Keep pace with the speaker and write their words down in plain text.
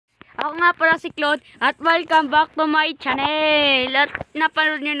Ako nga pala si Claude at welcome back to my channel. At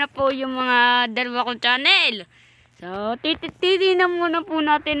napanood nyo na po yung mga dalawa kong channel. So, titignan muna po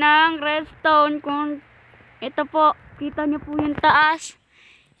natin ang redstone. Kung ito po, kita nyo po yung taas.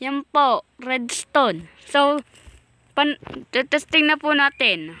 Yan po, redstone. So, testing na po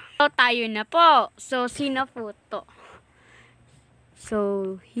natin. So, tayo na po. So, sino po to? So,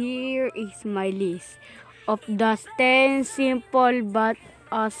 here is my list of the 10 simple but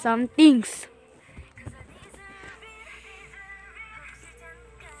awesome things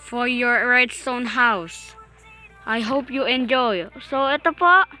for your redstone house. I hope you enjoy. So, ito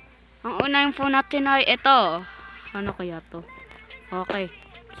po. Ang unahin po natin ay ito. Ano kaya to? Okay.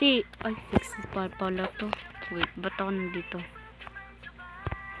 Ay, 6 pa pala to. Wait, ba't ako nandito?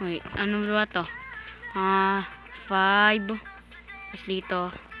 Wait, ano ba to? 5. Tapos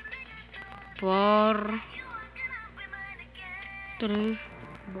dito. 4. 3.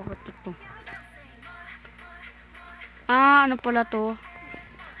 Bakit ito? Ano pala to?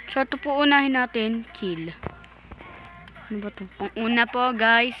 So, ito po unahin natin. Kill. Ano ba to? Ang una po,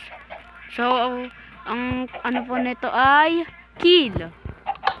 guys. So, ang ano po nito ay kill.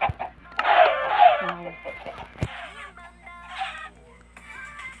 Wow.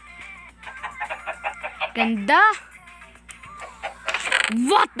 Ganda.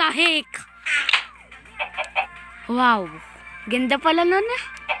 What the heck? Wow. Ganda pala nun eh.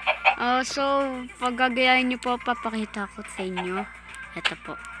 So, pag gagayahin nyo po, papakita ko sa inyo. Ito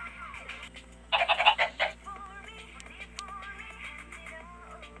po.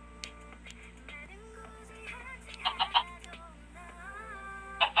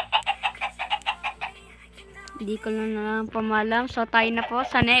 Hindi ko lang pamalam. So, tayo na po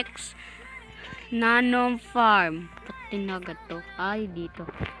sa next nano farm. Tinagat to. Ay, dito.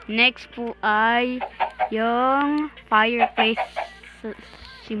 Next po ay yung fireplace.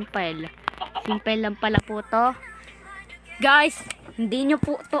 Simple. Simple lang pala po to. Guys, hindi nyo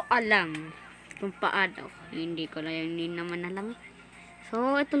po to alam kung paano. Hindi ko lang yun naman alam.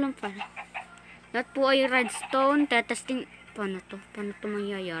 So, ito lang pala. Lahat po ay redstone. Testing. Paano to? Paano to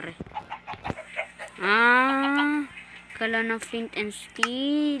mangyayari? Kala ng flint and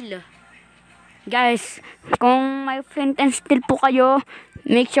steel. Guys, kung may flint and steel po kayo,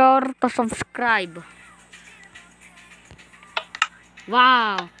 make sure to subscribe.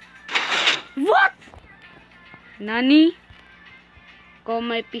 Wow! What? Nani? Kung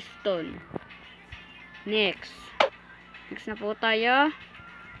may piston. Next. Next na po tayo.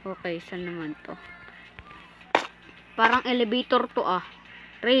 Okay, saan naman to? Parang elevator to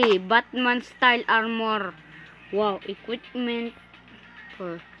 3. Batman style armor. Wow, equipment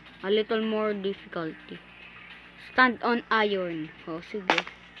for a little more difficulty. Stand on iron. Oh, sige.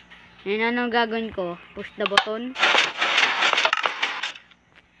 Yan, anong gagawin ko? Push the button.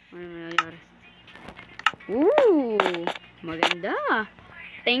 Ano nangyayari? Ooh, maganda.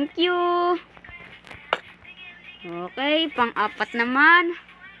 Thank you. Okay, pang-apat naman.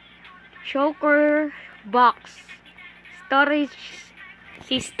 Choker box. Storage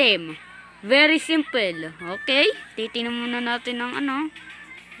system. Very simple. Okay? Titingnan muna natin ng ano.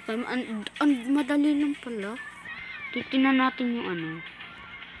 Madali lang pala. Titingnan natin yung ano.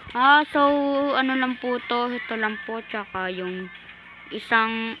 So, ano lang po to. Ito lang po. Tsaka yung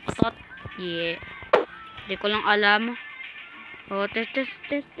isang otot. Yeah. Hindi ko lang alam.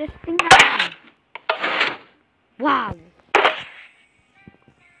 Testing natin. Wow!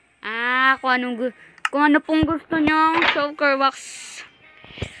 Kung ano pong gusto nyong choker box.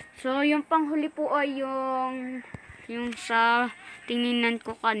 So, yung panghuli po ay yung sa tingnan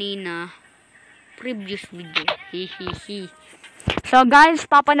ko kanina. Previous video. Hihihi. So, guys,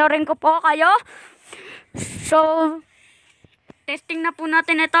 papanoorin ko po kayo. So, testing na po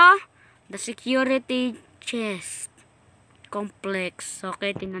natin ito. The security chest complex.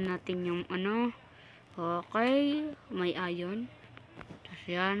 Okay, tingnan natin yung ano. Okay, may iron. Tapos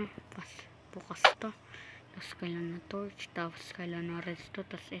yan. Bukas to. Tapos kailan na torch. Tapos kailan na redstone.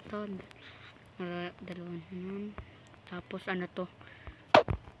 Tapos ito. Dalawang nun. Tapos ano to?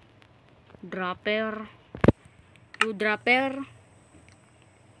 Dropper. 2 dropper.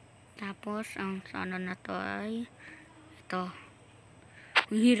 Tapos ang sana na to ay ito.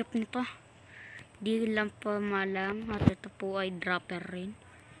 Ang hirap nito. Di lang pa malam. At ito po ay dropper rin.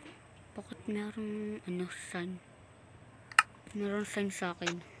 Bakit merong sign? Meron sign sa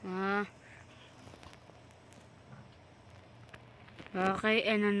akin. Okay,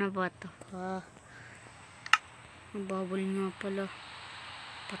 ano na ba ito? Nababol nga pala.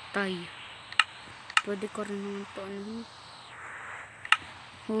 Patay. Pwede ko rin naman ito.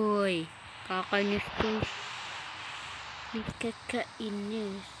 Hoy, kakainis to.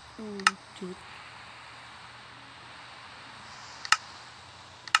 Nakakainis. cute.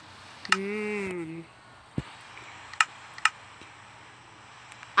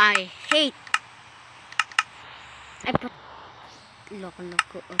 I hate. Ay,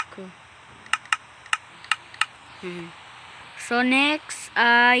 loko-loko ako. So, next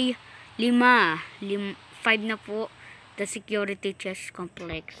ay 5 na po. The security chest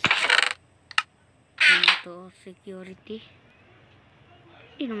complex. Ano to? Security?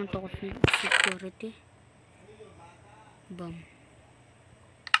 Hindi naman to kasi security. Bam.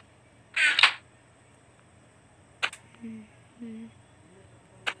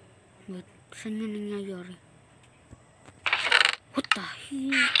 Wait, saan na nangyayari? What the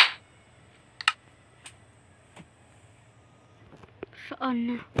hell? Saan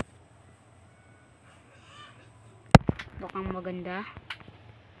na? Bakang maganda.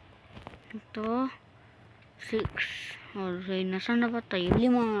 Ito. 6. Okay, nasaan na ba tayo? 5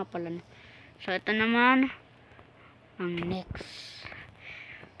 nga pala na. So, ito naman. Ang next.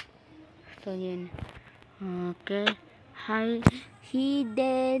 So, yun. Okay.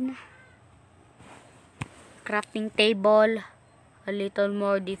 Hidden. Crafting table. A little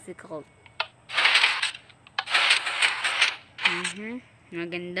more difficult.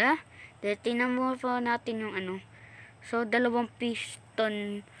 Maganda. Tingnan mo pa natin yung ano. So, 2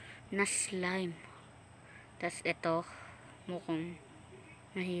 piston na slime. Tapos ito, mukhang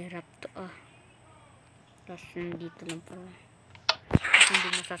mahirap to. Tapos nandito lang pala. Hindi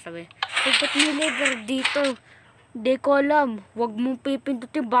mo sasabi. Ba't may lever dito? Hindi ko alam. Huwag mong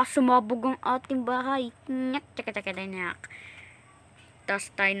pipindutin. Baka sumabog ang ating bahay. Nyak, tsaka-tsaka-nyak.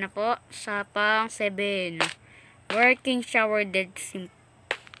 Tapos tayo na po sa pang 7. Working shower dead sim.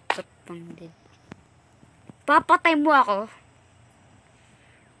 Pang dead. Papatay mo ako?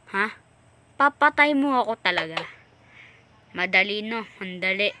 Ha? Papatay mo ako talaga. Madali no.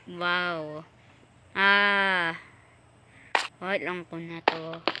 Andali. Wow. Wait lang ko na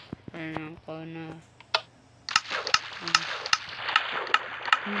to. Alam ko na.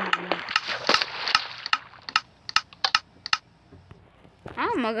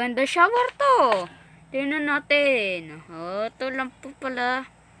 Maganda shower to. Tingnan natin. Ito lang po pala.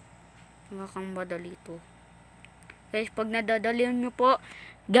 Mukhang madali to. Guys, pag nadadalian nyo po,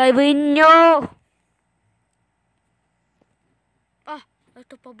 gawin nyo!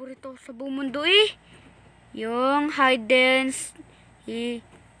 Ito paborito sa buong mundo eh. Yung hidden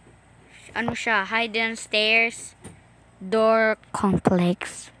stairs door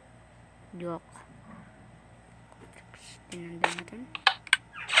complex. Joke. Tinandan natin.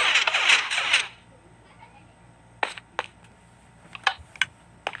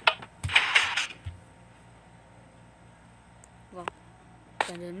 Wow.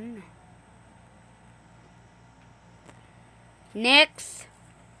 Ganun na. Next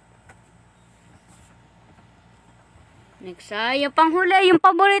ay yung panghuli, yung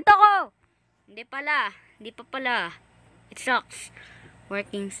paborito ko. Hindi pa pala. It sucks.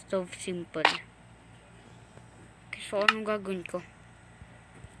 Working stove simple. Okay, so anong gagawin ko?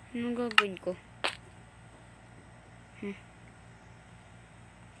 Anong gagawin ko?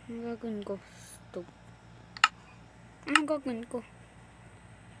 Stove. Anong gagawin ko?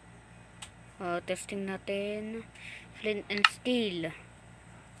 Testing natin. Flint and steel.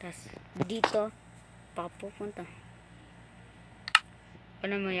 Tapos dito papupunta.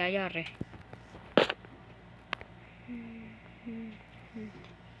 Ano mayayari?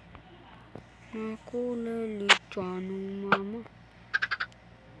 Ako lalitsanong mama.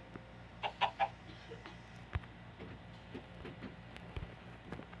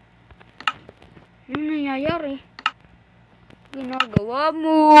 Ano nangyayari? Ginagawa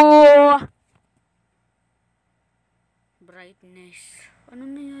mo? Brightness. Ano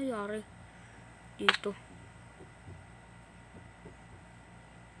nangyayari dito?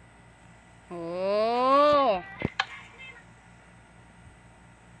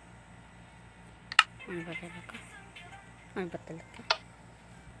 Ano ba talaga?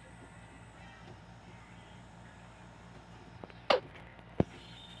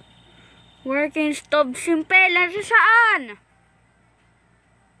 Working stove simple lang sa saan?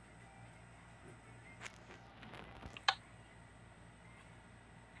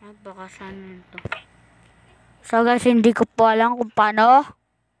 Baka saan ito. So guys, hindi ko po alam kung paano.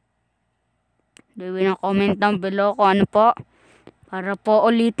 Gawin ang comment down below kung ano po. Para po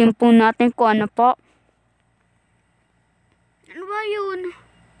ulitin po natin kung ano po. Ano ba yun?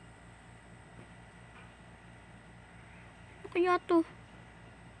 Ano kaya to?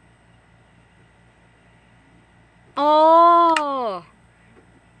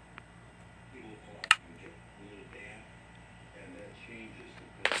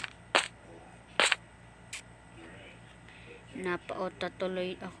 Napaota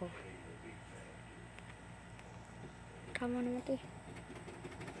tuloy ako. Tama naman ito.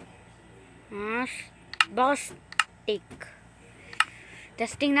 Baka steak.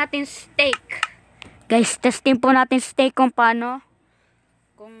 Testing natin steak. Guys, testing po natin steak kung paano.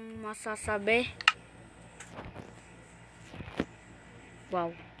 Kung masasabi.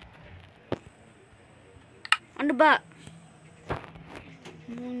 Wow. Ano ba?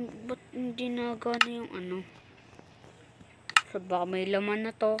 Ba't hindi nagana yung ano? So, baka may laman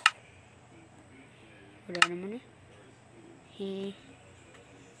na to. Wala naman eh.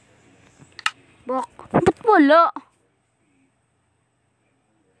 Ba't wala?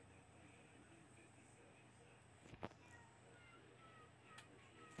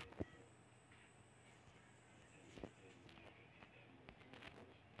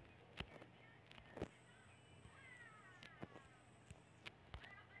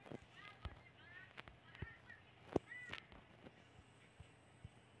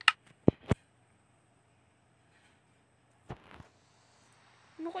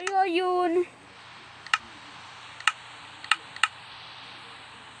 Ano kaya yun?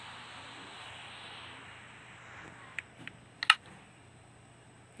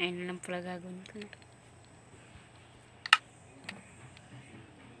 Ayun lang pala gagawin ko.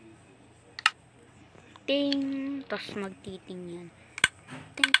 Ting! Tapos magtiting yan.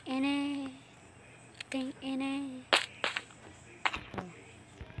 Ting ene! Ting ene!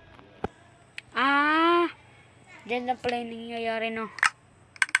 Diyan lang pala yung nangyayari, no?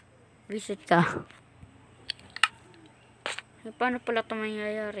 Reset ka. Paano pala ito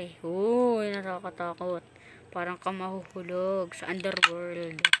mangyayari? Uy, nakakatakot. Parang ka mahuhulog sa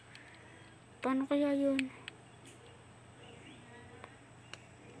underworld. Paano kaya yun?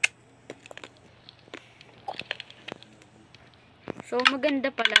 So,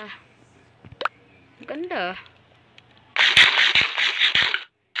 maganda pala. Maganda.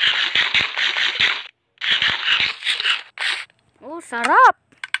 Oh, sarap!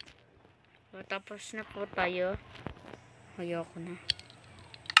 So, tapos na po tayo. Ayoko na.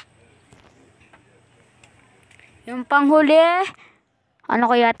 Yung panghuli,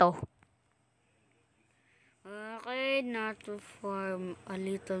 ano kaya to? Okay, not to farm a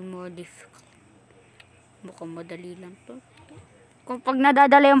little more difficult. Mukhang madali lang to. Kung pag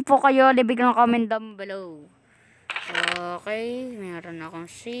nadadalayan po kayo, libig ng comment down below. Okay, meron akong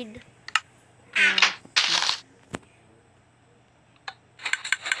seed.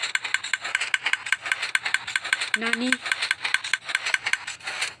 Nani?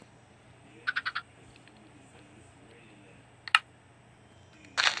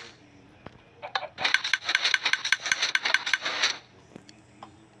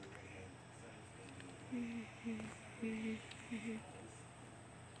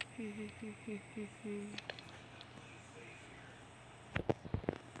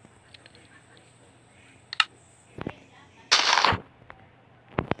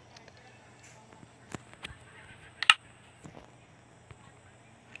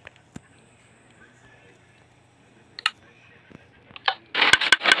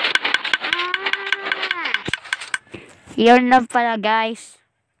 Yun lang pala, guys.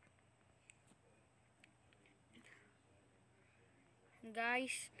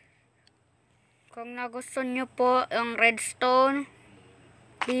 Guys, kung nagustuhan nyo po ang redstone,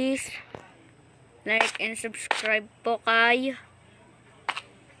 please like and subscribe po kay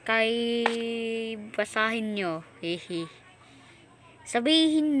basahin nyo. Hehe.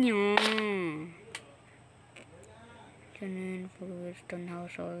 Sabihin nyo. Ganun po, Redstone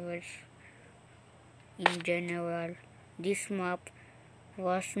House always in general. This map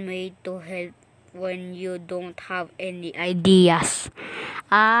was made to help when you don't have any ideas.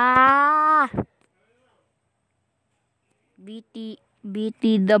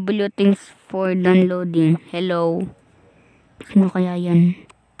 BTW, thanks for downloading. Hello. Sino kaya yan?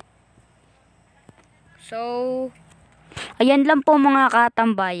 So, ayan lang po mga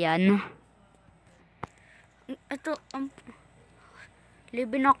katambayan. Ito,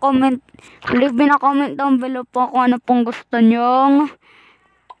 leave na comment down below po kung ano pong gusto nyo.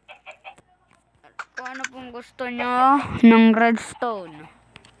 Kung ano pong gusto nyo ng redstone.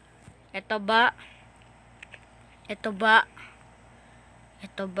 Ito ba? Ito ba?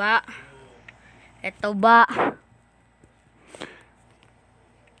 Ito ba? Ito ba?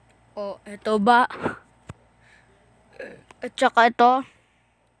 O, ito ba? At saka ito.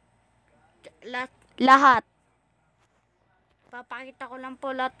 Lahat. Papakita ko lang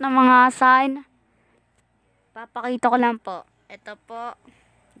po lahat ng mga sign. Papakita ko lang po. Ito po.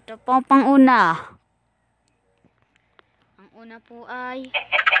 Ito po ang pang-una. Ang una po ay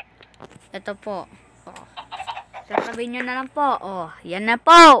ito po. Sasabihin nyo na lang po. Oh, yan na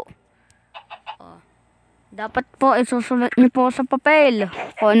po. Oh. Dapat po isusulat nyo po sa papel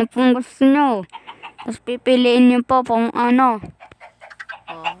kung ano pong gusto nyo. Tapos pipiliin nyo po kung ano.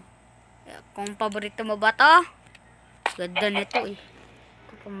 Oh. Kung paborito mo ba to? Ganda nito eh.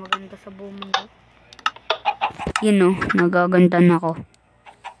 Ito po maganda sa buong mundo. Yun oh, nagaganda na ako.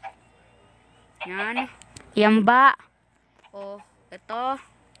 Yan. Yan ba? Oh, ito.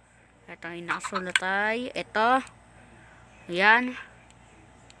 Ito yung nakasulat ay. Ito. Yan.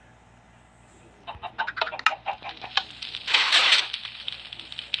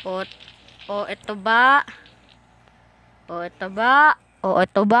 O ito ba? O ito ba? O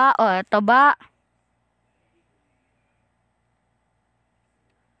ito ba? O ito ba?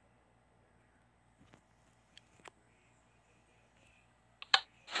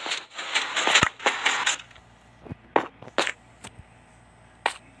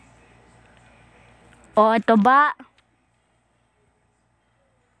 O ito ba?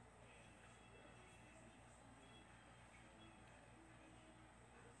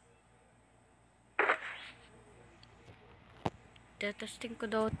 Testing ko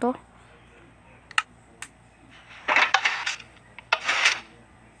daw to.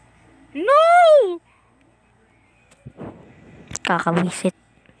 No! Kakawisit.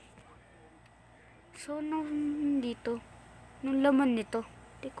 So, dito. Nung laman nito.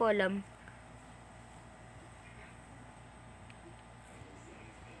 Hindi ko alam.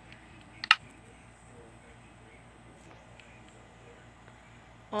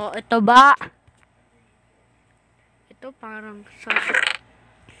 O, ito ba? Ito parang sa...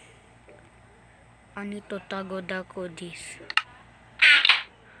 Ano ito? Tago-dago this.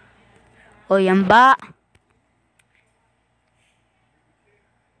 O, yan ba?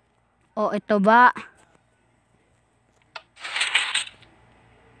 O, ito ba?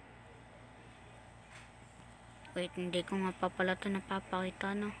 Wait, hindi ko nga pa pala ito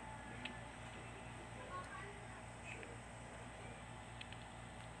napapakita, no?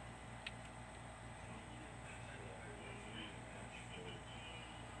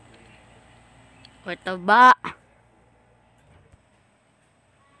 O, ito ba?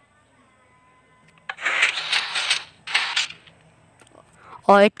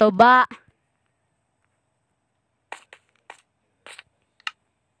 O, ito ba?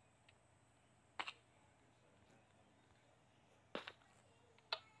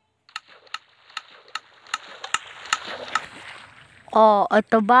 O,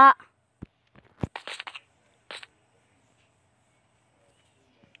 ito ba?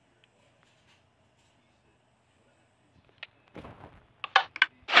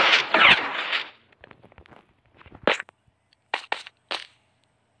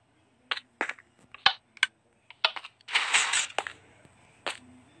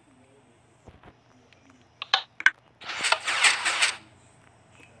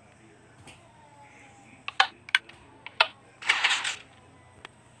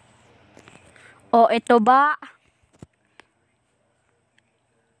 O, ito ba?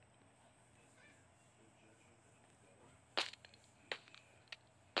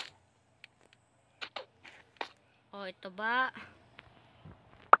 O, ito ba?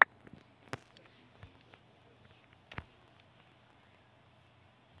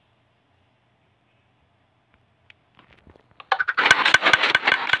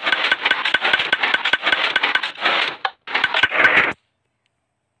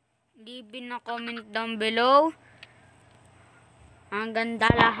 Leave in a comment down below. Ang ganda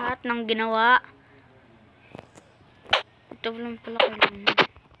lahat ng ginawa. Ito lang pala kailangan.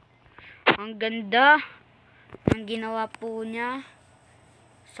 Ang ganda ng ginawa po niya.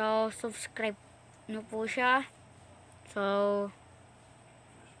 So, subscribe nyo po siya. So,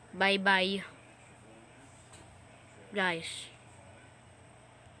 bye-bye, guys.